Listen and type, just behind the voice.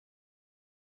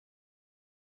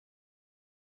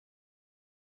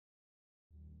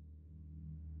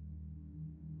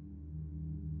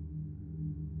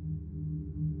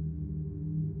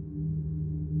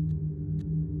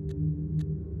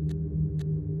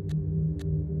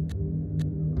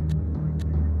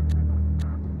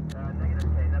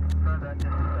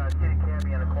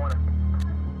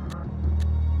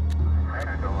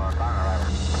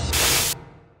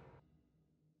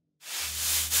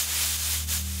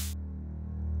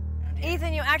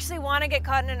Ethan, you actually want to get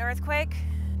caught in an earthquake?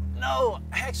 No,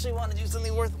 I actually want to do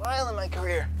something worthwhile in my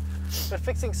career. But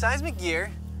fixing seismic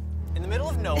gear in the middle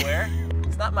of nowhere,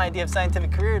 it's not my idea of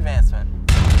scientific career advancement.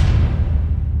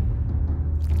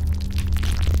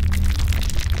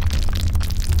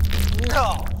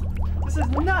 No! This is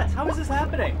nuts! How is this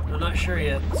happening? I'm not sure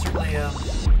yet. Certainly,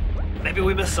 maybe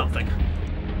we missed something.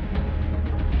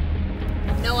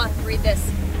 Noah, read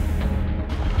this.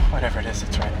 Whatever it is,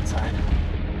 it's right inside.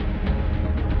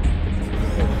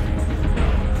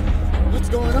 What's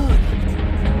going on?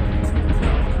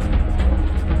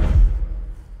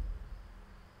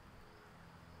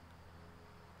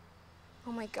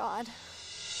 Oh my God.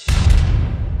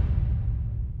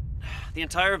 The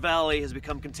entire valley has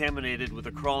become contaminated with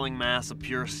a crawling mass of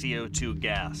pure CO2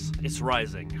 gas. It's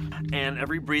rising, and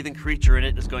every breathing creature in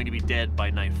it is going to be dead by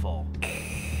nightfall.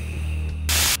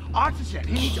 Oxygen!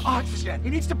 He needs oxygen! He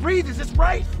needs to breathe, is this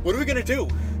right? What are we gonna do?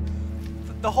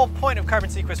 The whole point of carbon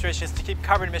sequestration is to keep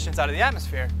carbon emissions out of the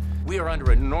atmosphere. We are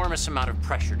under an enormous amount of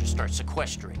pressure to start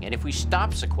sequestering, and if we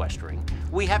stop sequestering,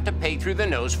 we have to pay through the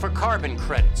nose for carbon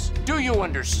credits. Do you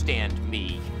understand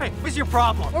me? Hey, what's your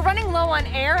problem? We're running low on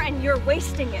air and you're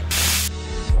wasting it.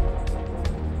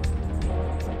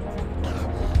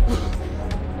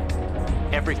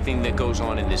 Everything that goes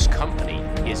on in this company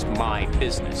is my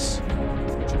business.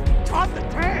 Drop the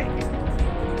tank!